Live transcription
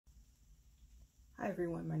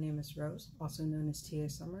everyone, my name is Rose, also known as TA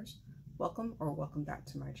Summers. Welcome back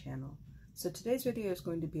to my channel. So today's video is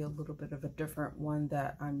going to be a little bit of a different one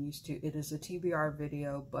that I'm used to. It is a TBR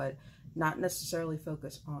video, but not necessarily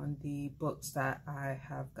focused on the books that I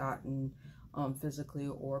have gotten physically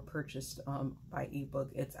or purchased by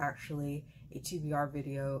ebook. It's actually a TBR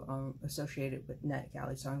video associated with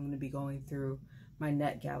NetGalley. So I'm going to be going through my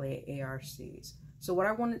NetGalley ARCs. So what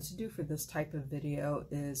I wanted to do for this type of video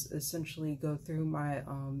is essentially go through my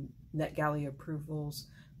NetGalley approvals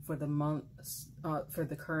for the month, for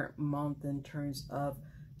the current month in terms of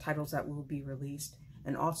titles that will be released,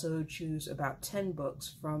 and also choose about 10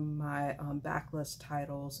 books from my backlist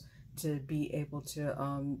titles to be able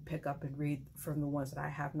to pick up and read from the ones that I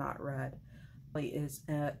have not read. It is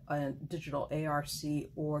a digital ARC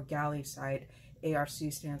or galley site. ARC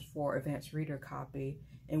stands for Advanced Reader Copy,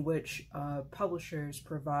 in which publishers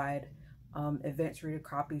provide advanced reader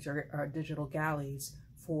copies or digital galleys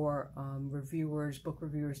for reviewers, book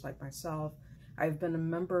reviewers like myself. I've been a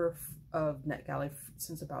member of NetGalley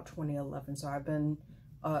since about 2011, so I've been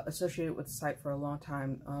associated with the site for a long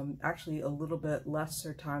time, actually a little bit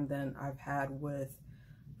lesser time than I've had with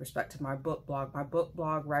respect to my book blog. My book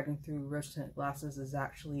blog, Writing Through Rose-Tinted Glasses, is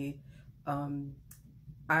actually,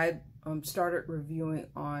 I started reviewing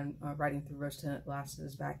on Writing Through Rose-Tinted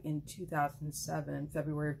Glasses back in 2007,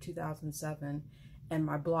 February of 2007, and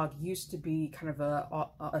my blog used to be kind of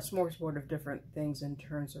a smorgasbord of different things in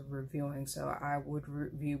terms of reviewing. So I would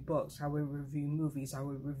review books, I would review movies, I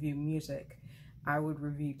would review music, I would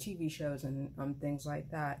review TV shows and things like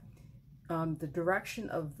that. The direction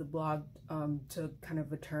of the blog took kind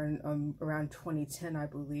of a turn around 2010, I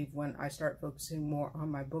believe, when I started focusing more on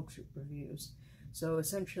my book reviews. So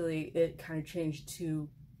essentially it kind of changed to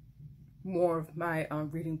more of my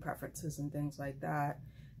reading preferences and things like that.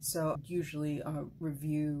 So usually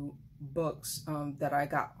review books that I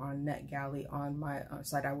got on NetGalley on my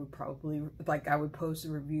site. I would probably, I would post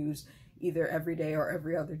reviews either every day or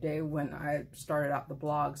every other day when I started out the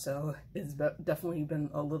blog. So it's definitely been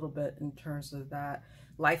a little bit in terms of that.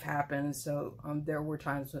 Life happened, so there were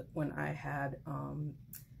times when I had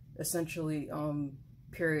essentially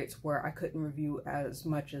periods where I couldn't review as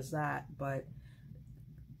much as that, but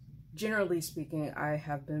generally speaking, I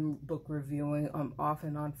have been book reviewing off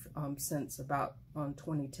and on since about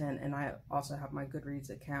 2010, and I also have my Goodreads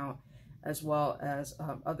account as well as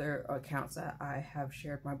other accounts that I have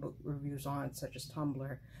shared my book reviews on, such as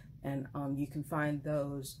Tumblr, and you can find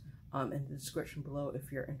those in the description below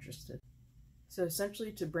if you're interested. So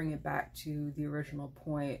essentially, to bring it back to the original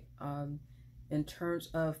point, in terms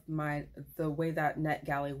of the way that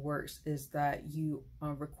NetGalley works is that you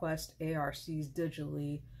request ARCs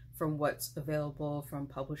digitally from what's available from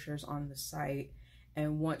publishers on the site.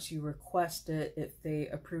 And once you request it, if they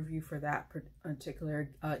approve you for that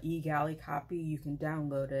particular e-galley copy, you can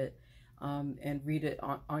download it and read it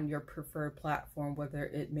on your preferred platform, whether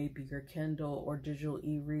it may be your Kindle or digital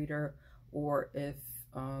e-reader, or if,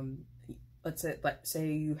 let's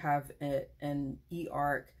say you have an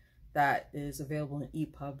e-arc that is available in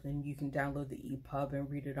EPUB, then you can download the EPUB and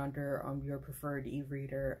read it under your preferred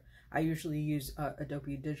e-reader. I usually use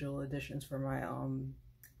Adobe Digital Editions for my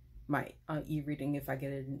my e-reading if I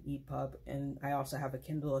get it in EPUB, and I also have a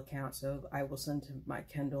Kindle account, so I will send to my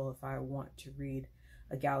Kindle if I want to read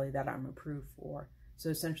a galley that I'm approved for. So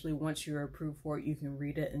essentially, once you're approved for it, you can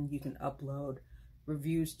read it and you can upload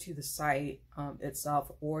reviews to the site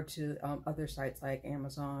itself, or to other sites like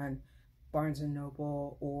Amazon, Barnes &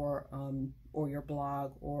 Noble, or your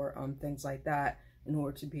blog, or things like that, in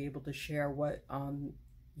order to be able to share what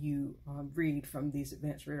you read from these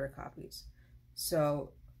advanced reader copies.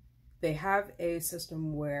 So they have a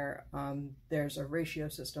system where there's a ratio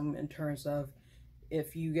system in terms of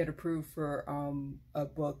if you get approved for a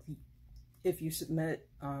book, if you submit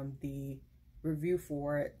the review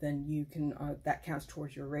for it, then you can that counts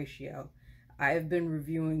towards your ratio. I have been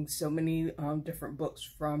reviewing so many different books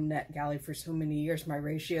from NetGalley for so many years. My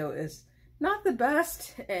ratio is not the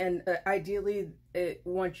best, and ideally it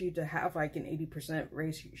wants you to have like an 80%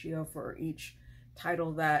 ratio for each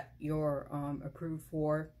title that you're approved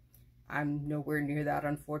for. I'm nowhere near that,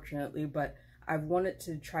 unfortunately, but I've wanted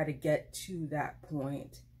to try to get to that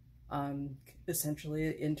point,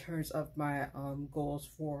 essentially in terms of my goals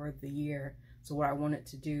for the year. So what I wanted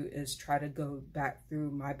to do is try to go back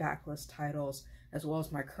through my backlist titles as well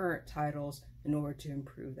as my current titles in order to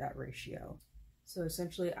improve that ratio. So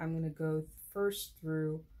essentially, I'm going to go first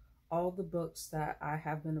through all the books that I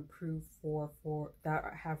have been approved for that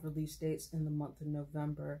have release dates in the month of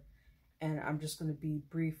November. And I'm just going to be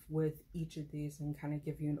brief with each of these and kind of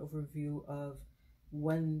give you an overview of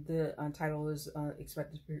when the title is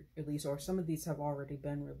expected to be released, or some of these have already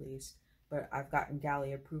been released, but I've gotten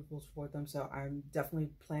galley approvals for them, so I'm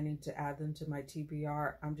definitely planning to add them to my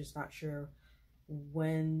TBR. I'm just not sure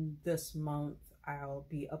when this month I'll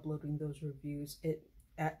be uploading those reviews.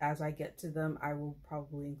 As I get to them, I will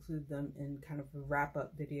probably include them in kind of a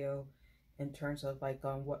wrap-up video in terms of like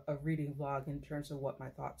what a reading vlog in terms of what my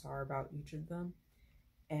thoughts are about each of them.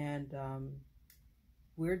 And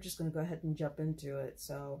we're just going to go ahead and jump into it.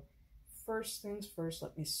 So first things first,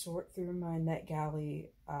 let me sort through my NetGalley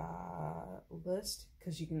list,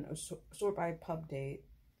 because you can sort by pub date.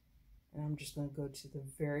 And I'm just going to go to the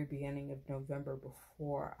very beginning of November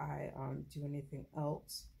before I do anything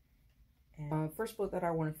else. And first book that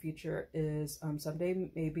I want to feature is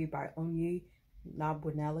Someday Maybe by Onyi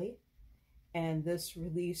Nabuneli. And this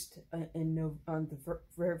released on the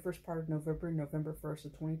very first part of November, November 1st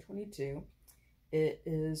of 2022. It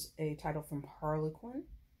is a title from Harlequin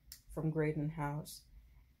from Graydon House.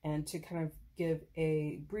 And to kind of give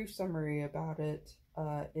a brief summary about it,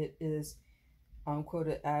 it is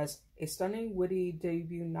quoted as a stunning, witty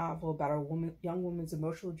debut novel about a young woman's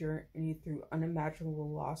emotional journey through unimaginable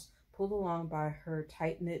loss, pulled along by her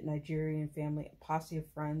tight-knit Nigerian family, a posse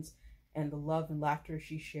of friends, and the love and laughter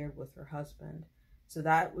she shared with her husband. So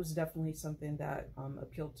that was definitely something that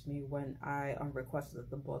appealed to me when I requested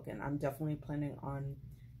the book, and I'm definitely planning on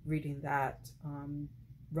reading that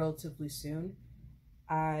relatively soon.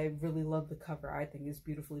 I really love the cover. I think it's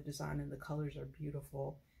beautifully designed and the colors are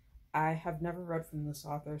beautiful. I have never read from this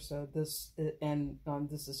author, so this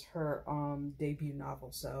is her debut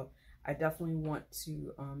novel, so I definitely want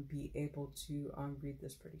to be able to read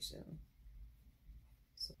this pretty soon.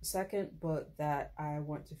 So the second book that I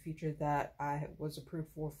want to feature that I was approved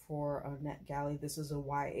for NetGalley, this is a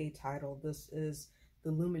YA title. This is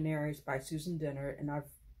The Luminaries by Susan Dennard, and I've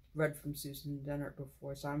read from Susan Dennard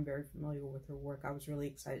before, so I'm very familiar with her work. I was really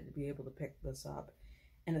excited to be able to pick this up.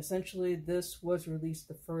 And essentially, this was released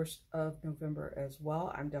the 1st of November as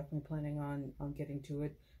well. I'm definitely planning on getting to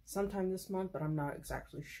it sometime this month, but I'm not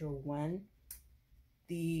exactly sure when.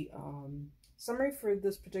 The summary for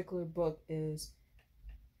this particular book is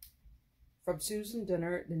from Susan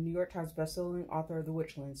Dennard, the New York Times bestselling author of the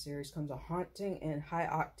Witchland series, comes a haunting and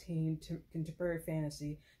high-octane contemporary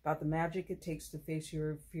fantasy about the magic it takes to face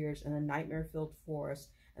your fears in a nightmare-filled forest,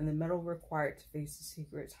 and the mettle required to face the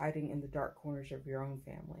secrets hiding in the dark corners of your own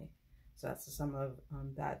family. So that's the sum of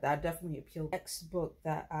that. That definitely appealed. Next book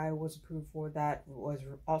that I was approved for that was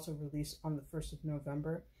also released on the 1st of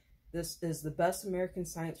November. This is the Best American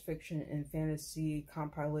Science Fiction and Fantasy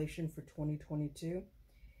compilation for 2022.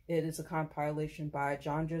 It is a compilation by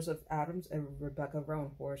John Joseph Adams and Rebecca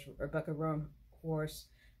Roanhorse. Rebecca Roanhorse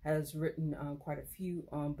has written quite a few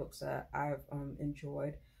books that I've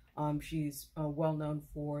enjoyed. She's well known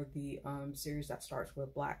for the series that starts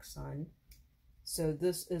with Black Sun. So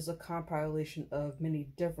this is a compilation of many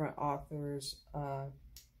different authors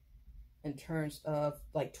in terms of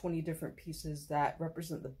like 20 different pieces that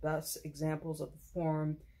represent the best examples of the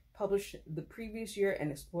form published the previous year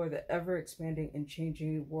and explore the ever-expanding and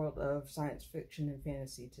changing world of science fiction and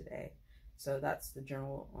fantasy today. So that's the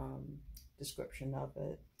general description of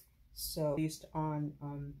it. So released on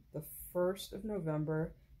the 1st of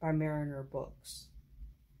November by Mariner Books.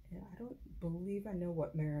 And I don't believe I know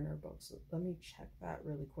what Mariner Books is. Let me check that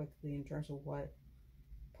really quickly in terms of what.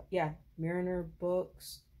 Yeah, Mariner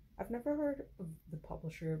Books. I've never heard of the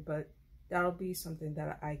publisher, but that'll be something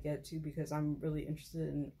that I get to because I'm really interested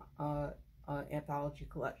in anthology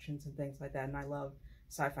collections and things like that, and I love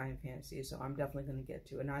sci-fi and fantasy, so I'm definitely going to get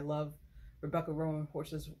to it. And I love Rebecca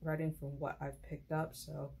Roanhorse's writing from what I've picked up,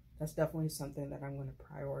 so that's definitely something that I'm going to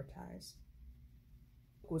prioritize.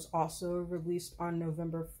 It was also released on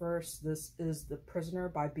November 1st. This is The Prisoner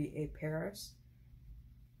by B.A. Paris.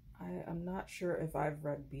 I'm not sure if I've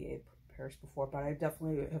read B.A. Paris before, but I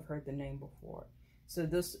definitely have heard the name before. So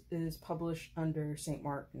this is published under St.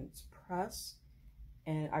 Martin's Press,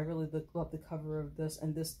 and I really love the cover of this,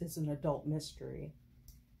 and this is an adult mystery.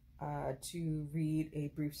 To read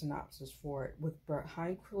a brief synopsis for it. With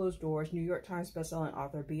Behind Closed Doors, New York Times bestselling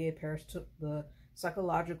author B.A. Paris took the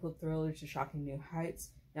psychological thriller to shocking new heights.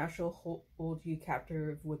 Now she'll hold you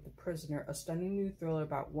captive with The Prisoner, a stunning new thriller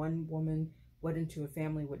about one woman wed into a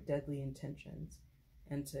family with deadly intentions.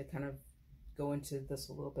 And to kind of go into this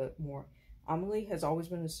a little bit more, Amelie has always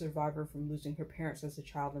been a survivor from losing her parents as a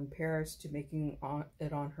child in Paris to making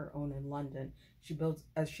it on her own in London.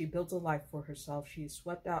 As she builds a life for herself, she is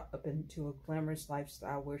swept out up into a glamorous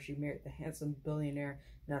lifestyle where she married the handsome billionaire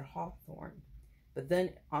Ned Hawthorne. But then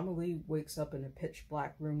Amelie wakes up in a pitch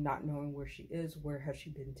black room, not knowing where she is, where has she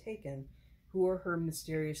been taken. Who are her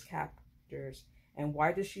mysterious captors? And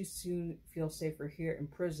why does she soon feel safer here in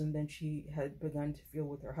prison than she had begun to feel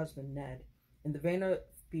with her husband, Ned? In the vein of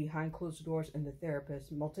Behind Closed Doors and The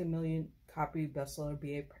Therapist, multi-million copy bestseller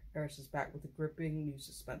B.A. Paris is back with a gripping new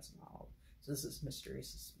suspense novel. So this is mystery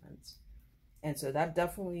suspense. And so that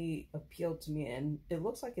definitely appealed to me. And it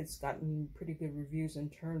looks like it's gotten pretty good reviews in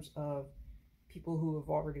terms of people who have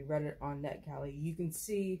already read it on NetGalley. You can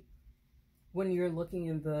see when you're looking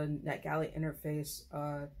in the NetGalley interface,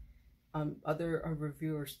 other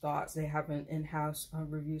reviewers' thoughts. They have an in-house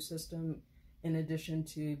review system in addition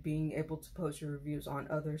to being able to post your reviews on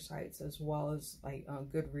other sites as well as like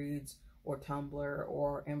Goodreads or Tumblr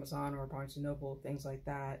or Amazon or Barnes & Noble, things like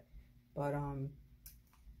that.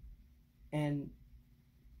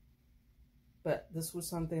 But this was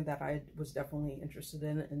something that I was definitely interested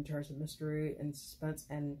in terms of mystery and suspense,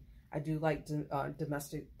 and I do like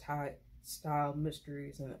domestic style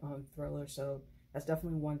mysteries and thrillers, so that's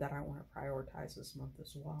definitely one that I want to prioritize this month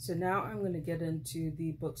as well. So now I'm going to get into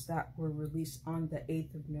the books that were released on the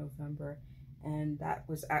 8th of November, and that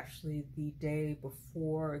was actually the day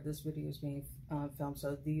before this video is being filmed,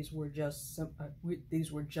 so these were just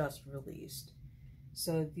released.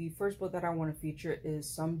 So the first book that I want to feature is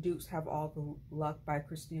Some Dukes Have All the Luck by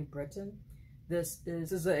Christina Britton. This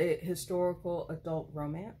is a historical adult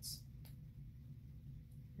romance,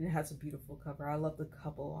 and it has a beautiful cover. I love the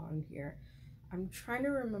couple on here. I'm trying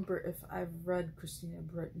to remember if I've read Christina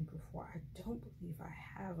Britton before. I don't believe I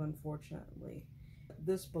have, unfortunately.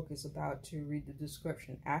 This book is about, to read the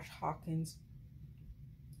description, Ash Hawkins,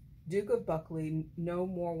 Duke of Buckley, no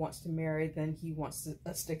more wants to marry than he wants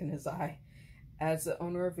a stick in his eye. As the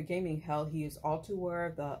owner of a gaming hell, he is all too aware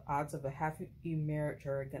of the odds of a happy marriage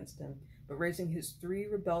are against him. But raising his 3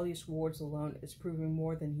 rebellious wards alone is proving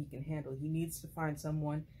more than he can handle. He needs to find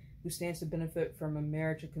someone who stands to benefit from a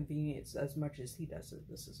marriage of convenience as much as he does.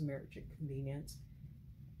 This is marriage of convenience.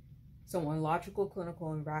 Someone logical,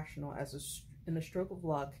 clinical, and rational. In a stroke of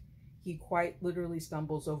luck, he quite literally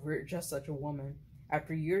stumbles over just such a woman.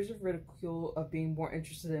 After years of ridicule of being more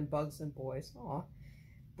interested in bugs than boys,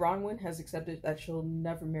 Bronwyn has accepted that she'll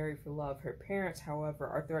never marry for love. Her parents, however,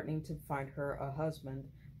 are threatening to find her a husband.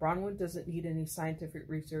 Bronwyn doesn't need any scientific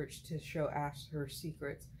research to show Ash her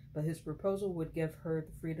secrets, but his proposal would give her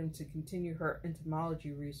the freedom to continue her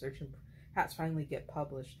entomology research and perhaps finally get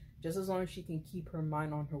published, just as long as she can keep her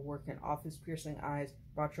mind on her work and off his piercing eyes,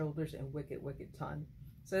 broad shoulders, and wicked, wicked tongue.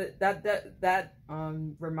 So that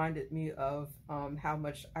reminded me of how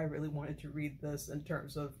much I really wanted to read this in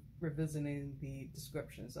terms of revisiting the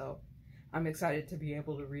description. So I'm excited to be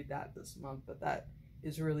able to read that this month, but that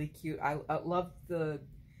is really cute. I love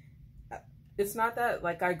it's not that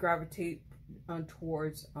like I gravitate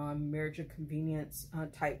towards marriage of convenience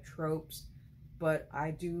type tropes, but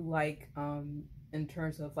I do like in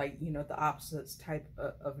terms of like, you know, the opposites type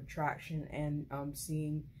of attraction and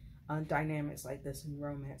seeing dynamics like this in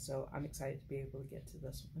romance. So I'm excited to be able to get to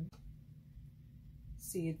this one.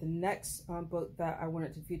 See, the next book that I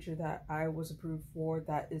wanted to feature that I was approved for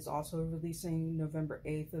that is also releasing November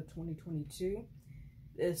 8th of 2022.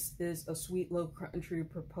 This is A Sweet Low Country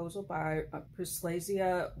Proposal by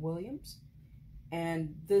Priscilla Williams.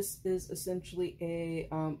 And this is essentially a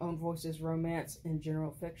own voices romance in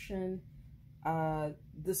general fiction.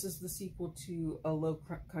 This is the sequel to A Low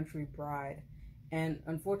Country Bride. And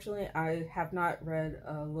unfortunately, I have not read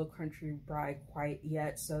A Low Country Bride quite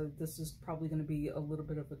yet, so this is probably going to be a little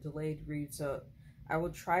bit of a delayed read. So I will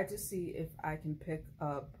try to see if I can pick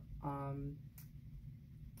up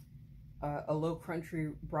A Low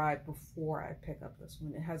Country Bride before I pick up this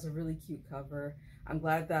one. It has a really cute cover. I'm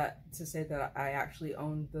glad to say that I actually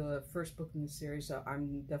own the first book in the series, so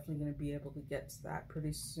I'm definitely going to be able to get to that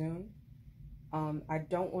pretty soon. I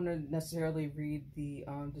don't want to necessarily read the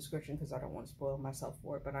description because I don't want to spoil myself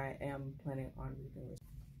for it, but I am planning on reading this.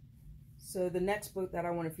 So the next book that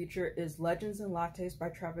I want to feature is Legends and Lattes by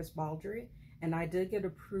Travis Baldree, and I did get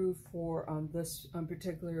approved for this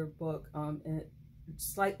particular book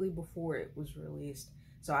slightly before it was released.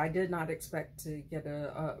 So I did not expect to get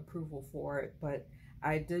a approval for it, but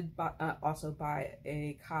I did also buy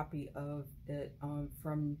a copy of it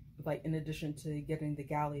from, like, in addition to getting the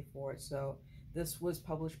galley for it. So this was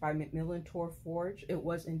published by Macmillan Tor Forge. It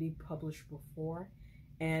was indeed published before,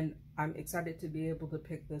 and I'm excited to be able to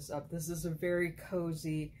pick this up. This is a very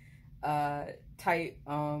cozy type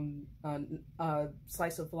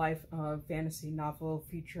slice of life fantasy novel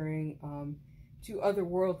featuring 2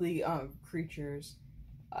 otherworldly creatures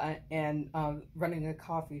and running a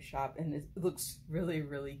coffee shop, and it looks really,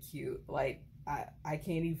 really cute. Like, I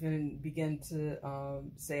can't even begin to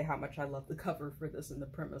say how much I love the cover for this and the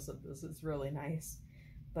premise of this. It's really nice.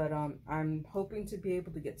 But I'm hoping to be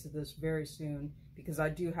able to get to this very soon because I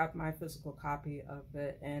do have my physical copy of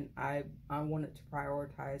it, and I wanted to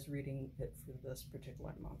prioritize reading it for this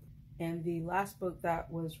particular month. And the last book that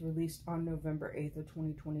was released on November 8th of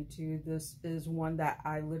 2022, this is one that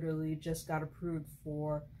I literally just got approved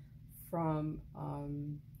for from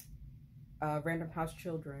Random House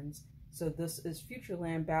Children's. So this is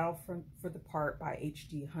Futureland Battle for the Part by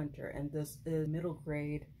H.D. Hunter, and this is middle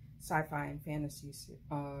grade sci-fi and fantasy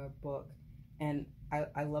book, and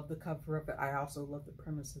I love the cover of it. I also love the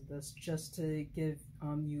premise of this. Just to give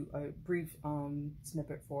you a brief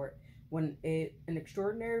snippet for it, when an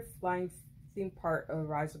extraordinary flying theme park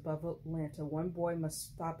arrives above Atlanta, one boy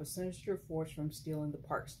must stop a sinister force from stealing the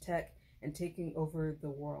park's tech and taking over the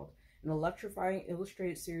world. An electrifying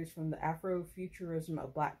illustrated series from the Afrofuturism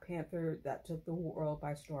of Black Panther that took the world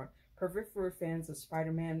by storm. Perfect for fans of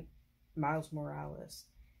Spider-Man Miles Morales.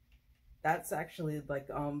 That's actually like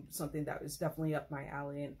something that was definitely up my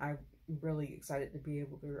alley, and I'm really excited to be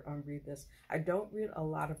able to read this. I don't read a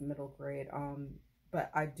lot of middle grade,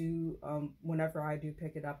 but I do, whenever I do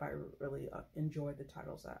pick it up, I really enjoy the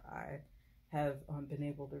titles that I have been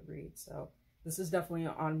able to read. So this is definitely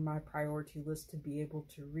on my priority list to be able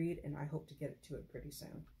to read, and I hope to get to it pretty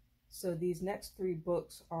soon. So these next 3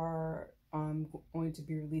 books are going to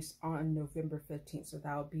be released on November 15th, so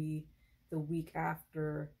that'll be the week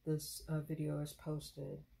after this video is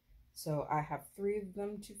posted. So I have 3 of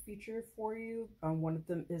them to feature for you. One of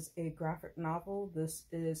them is a graphic novel. This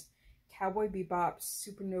is Cowboy Bebop's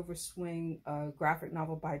Supernova Swing, graphic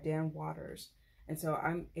novel by Dan Waters. And so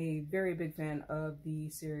I'm a very big fan of the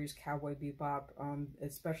series Cowboy Bebop,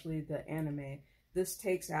 especially the anime. This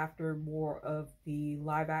takes after more of the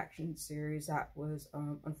live action series that was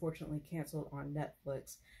unfortunately canceled on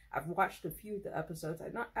Netflix. I've watched a few of the episodes.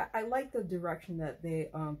 I like the direction that they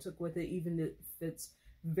took with it, even if it's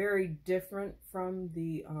very different from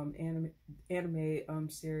the anime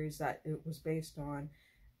series that it was based on.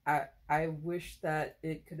 I wish that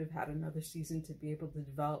it could have had another season to be able to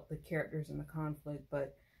develop the characters and the conflict,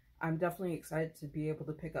 but I'm definitely excited to be able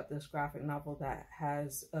to pick up this graphic novel that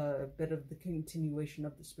has a bit of the continuation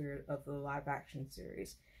of the spirit of the live action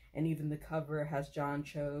series. And even the cover has John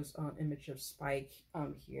Cho's image of Spike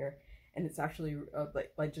here, and it's actually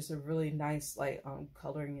like just a really nice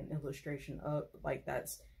coloring and illustration of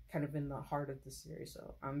that's kind of in the heart of the series.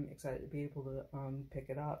 So I'm excited to be able to pick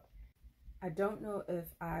it up. I don't know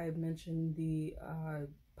if I mentioned the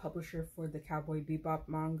publisher for the Cowboy Bebop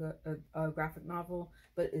manga graphic novel,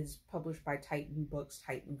 but is published by Titan Books,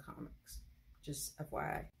 Titan Comics. Just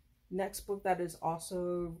FYI. Next book that is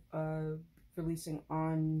also releasing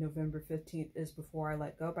on November 15th is Before I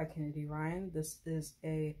Let Go by Kennedy Ryan. This is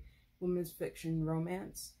a women's fiction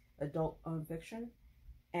romance, adult fiction,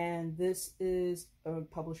 and this is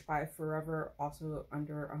published by Forever, also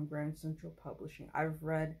under Grand Central Publishing. I've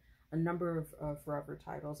read a number of Forever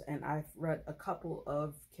titles, and I've read a couple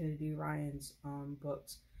of Kennedy Ryan's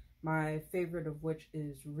books, my favorite of which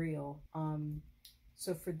is Real.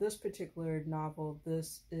 So for this particular novel,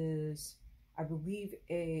 this is, I believe,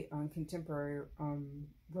 a contemporary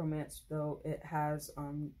romance, though it has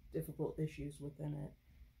difficult issues within it.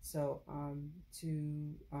 So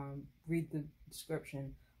to read the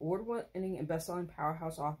description, award-winning and best-selling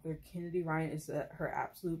powerhouse author Kennedy Ryan is at her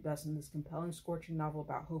absolute best in this compelling, scorching novel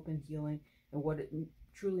about hope and healing and what it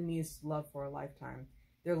truly means to love for a lifetime.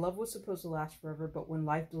 Their love was supposed to last forever, but when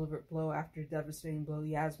life delivered blow after devastating blow,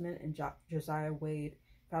 Yasmin and Josiah Wade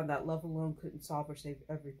found that love alone couldn't solve or save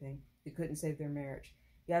everything. It couldn't save their marriage.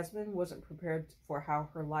 Yasmin wasn't prepared for how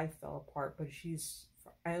her life fell apart, but she's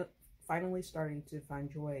finally starting to find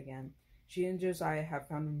joy again. She and Josiah have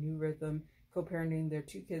found a new rhythm, co-parenting their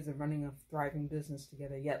 2 kids and running a thriving business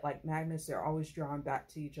together. Yet, like magnets, they're always drawn back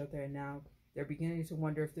to each other, and now they're beginning to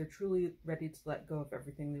wonder if they're truly ready to let go of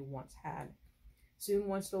everything they once had. Soon,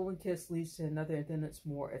 one stolen kiss leads to another, and then it's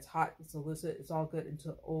more. It's hot, it's illicit, it's all good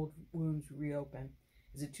until old wounds reopen.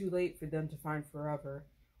 Is it too late for them to find forever,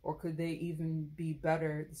 or could they even be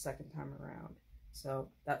better the second time around? So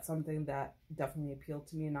that's something that definitely appealed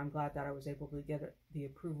to me, and I'm glad that I was able to get the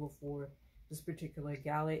approval for this particular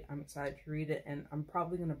galley. I'm excited to read it, and I'm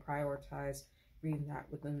probably going to prioritize reading that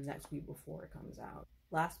within the next week before it comes out.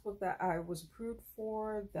 Last book that I was approved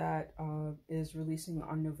for that is releasing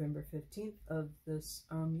on November 15th of this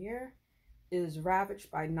year is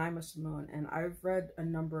Ravaged by Naima Simone, and I've read a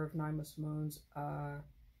number of Naima Simone's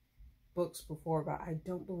books before, but I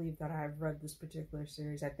don't believe that I've read this particular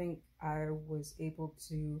series. I think I was able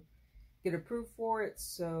to get approved for it.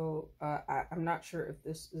 So I'm not sure if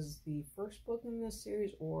this is the first book in this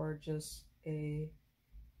series or just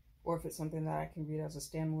or if it's something that I can read as a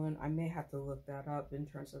standalone. I may have to look that up in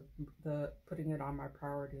terms of putting it on my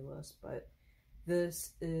priority list, but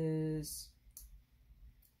this is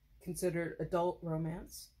considered adult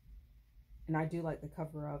romance, and I do like the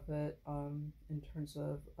cover of it in terms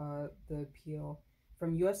of the appeal.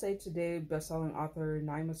 From USA Today, bestselling author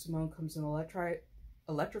Naima Simone comes an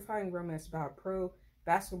electrifying romance about a pro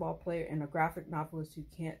basketball player and a graphic novelist who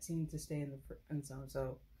can't seem to stay in the end zone.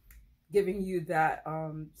 So giving you that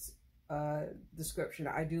description,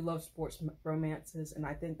 I do love sports romances, and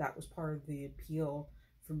I think that was part of the appeal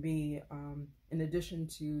for me, in addition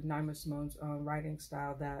to Naima Simone's writing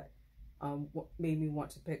style, that made me want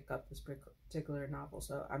to pick up this particular novel.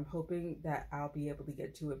 So I'm hoping that I'll be able to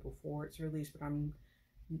get to it before it's released, but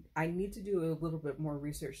I need to do a little bit more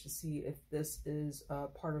research to see if this is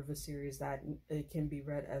part of a series that it can be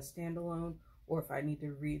read as standalone, or if I need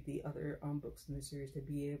to read the other books in the series to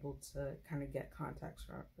be able to kind of get context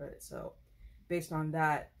from it. So based on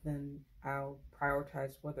that, then I'll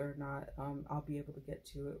prioritize whether or not I'll be able to get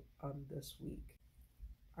to it this week.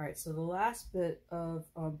 All right, so the last bit of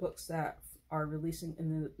books that are releasing in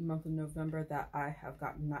the month of November that I have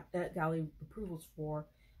gotten NetGalley approvals for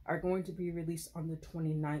are going to be released on the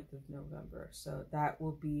 29th of November. So that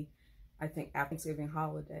will be, I think, after Thanksgiving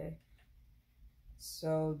holiday.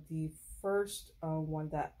 So the first one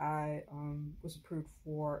that I was approved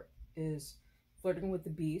for is Flirting with the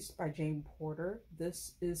Beast by Jane Porter.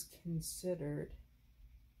 This is considered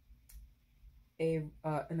an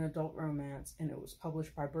adult romance, and it was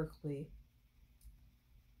published by Berkeley.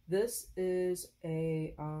 This is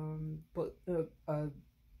a book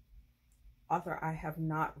author I have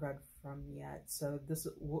not read from yet, so this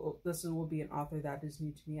will be an author that is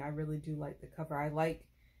new to me. I really do like the cover. I like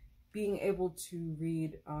being able to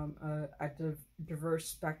read a diverse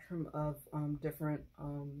spectrum of different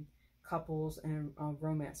couples and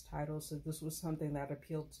romance titles. So this was something that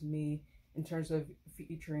appealed to me in terms of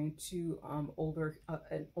featuring an older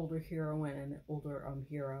heroine and an older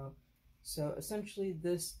hero. So essentially,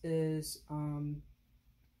 this is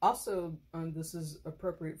this is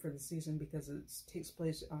appropriate for the season because it takes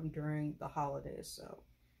place during the holidays. So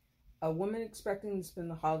a woman expecting to spend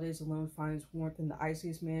the holidays alone finds warmth in the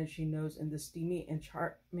iciest man she knows in the steamy and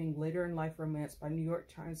charming later-in-life romance by New York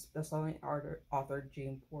Times bestselling author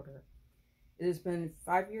Jane Porter. It has been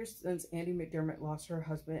 5 years since Andy McDermott lost her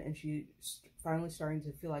husband, and she's finally starting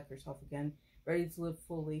to feel like herself again, ready to live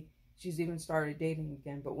fully. She's even started dating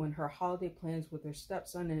again, but when her holiday plans with her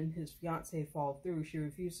stepson and his fiancée fall through, she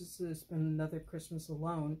refuses to spend another Christmas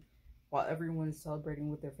alone while everyone is celebrating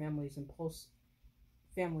with their families.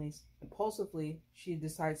 Impulsively, she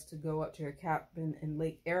decides to go up to her cabin in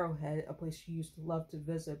Lake Arrowhead, a place she used to love to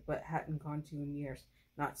visit but hadn't gone to in years,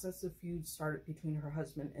 not since the feud started between her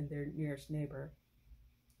husband and their nearest neighbor.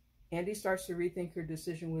 Andy starts to rethink her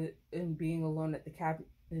decision in being alone at the cabin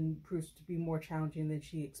proves to be more challenging than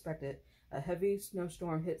she expected. A heavy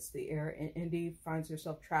snowstorm hits the air, and Andy finds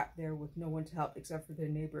herself trapped there with no one to help except for her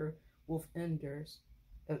neighbor Wolf Enders,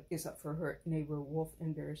 a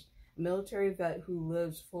military vet who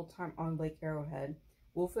lives full-time on Lake Arrowhead.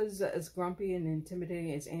 Wolf is as grumpy and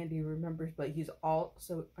intimidating as Andy remembers, but he's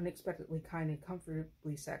also unexpectedly kind and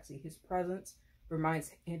comfortably sexy. His presence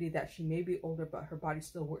reminds Andy that she may be older, but her body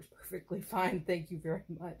still works perfectly fine. Thank you very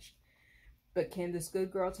much. But can this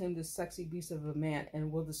good girl tame this sexy beast of a man,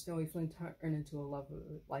 and will the snowy fling turn into a love of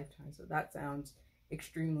a lifetime? So that sounds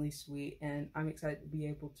extremely sweet, and I'm excited to be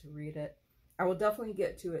able to read it. I will definitely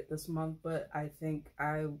get to it this month, but I think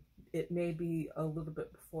it may be a little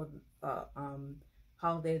bit before the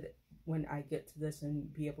holiday when I get to this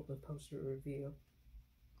and be able to post a review.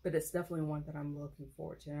 But it's definitely one that I'm looking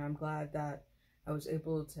forward to, and I'm glad that I was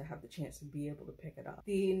able to have the chance to be able to pick it up.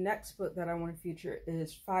 The next book that I want to feature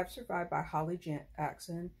is Five Survive by Holly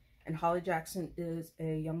Jackson. And Holly Jackson is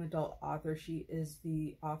a young adult author. She is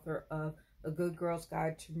the author of A Good Girl's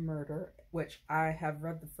Guide to Murder, which I have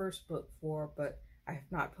read the first book for, but I have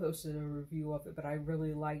not posted a review of it, but I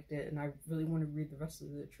really liked it, and I really want to read the rest of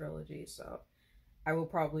the trilogy, so I will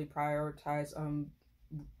probably prioritize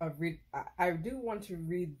I do want to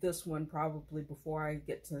read this one probably before I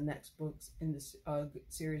get to the next books in this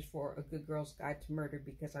series for A Good Girl's Guide to Murder,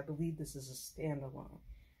 because I believe this is a standalone.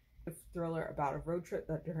 A thriller about a road trip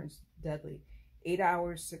that turns deadly. 8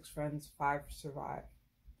 hours, 6 friends, 5 survive.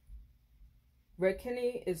 Red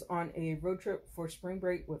Kinney is on a road trip for spring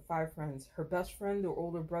break with 5 friends. Her best friend, their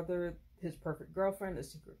older brother, his perfect girlfriend, a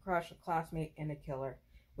secret crush, a classmate, and a killer.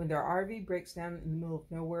 When their RV breaks down in the middle of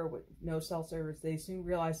nowhere with no cell service, they soon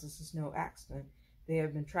realize this is no accident. They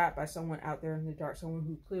have been trapped by someone out there in the dark, someone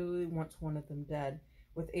who clearly wants one of them dead.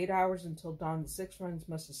 With 8 hours until dawn, the 6 friends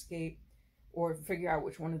must escape or figure out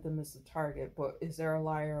which one of them is the target. But is there a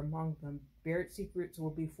liar among them? Buried secrets will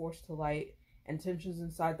be forced to light, and tensions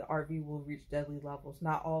inside the RV will reach deadly levels.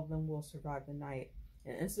 Not all of them will survive the night.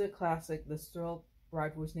 An instant classic, this thrill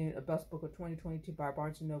ride was named a best book of 2022 by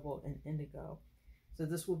Barnes & Noble and Indigo. So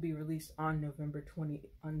this will be released on November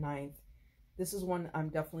 29th. This is one I'm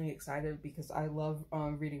definitely excited because I love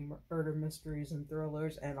reading murder mysteries and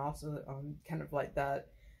thrillers, and also kind of like that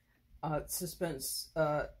suspense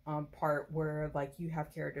part where like you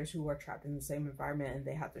have characters who are trapped in the same environment and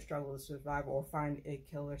they have to struggle to survive or find a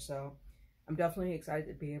killer. So I'm definitely excited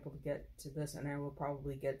to be able to get to this, and I will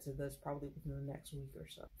probably get to this probably within the next week or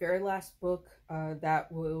so. Very last book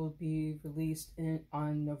that will be released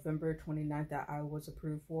on November 29th that I was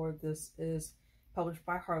approved for. This is published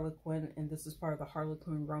by Harlequin, and this is part of the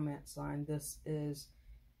Harlequin romance line. This is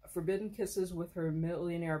Forbidden Kisses with Her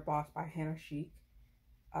Millionaire Boss by Hannah Sheik.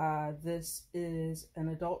 This is an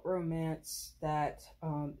adult romance that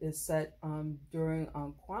is set during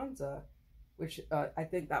Kwanzaa, which I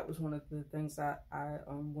think that was one of the things that I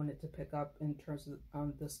wanted to pick up in terms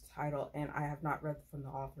of this title, and I have not read from the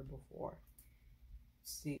author before.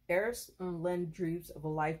 Let's see. Eris Lynn dreams of a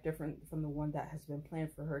life different from the one that has been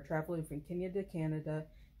planned for her, traveling from Kenya to Canada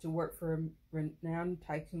to work for renowned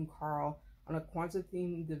tycoon Carl on a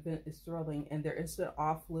Kwanzaa-themed event is thrilling, and their instant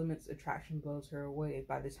off-limits attraction blows her away.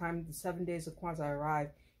 By the time the 7 days of Kwanzaa arrive,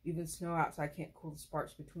 even snow outside can't cool the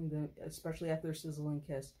sparks between them, especially after a sizzling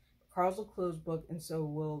kiss. Carl's a closed book, and so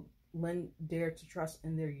will Lynn dare to trust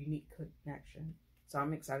in their unique connection. So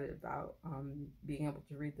I'm excited about being able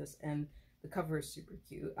to read this, and the cover is super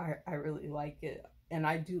cute. I really like it, and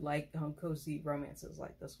I do like cozy romances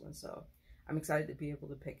like this one, so I'm excited to be able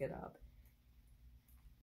to pick it up.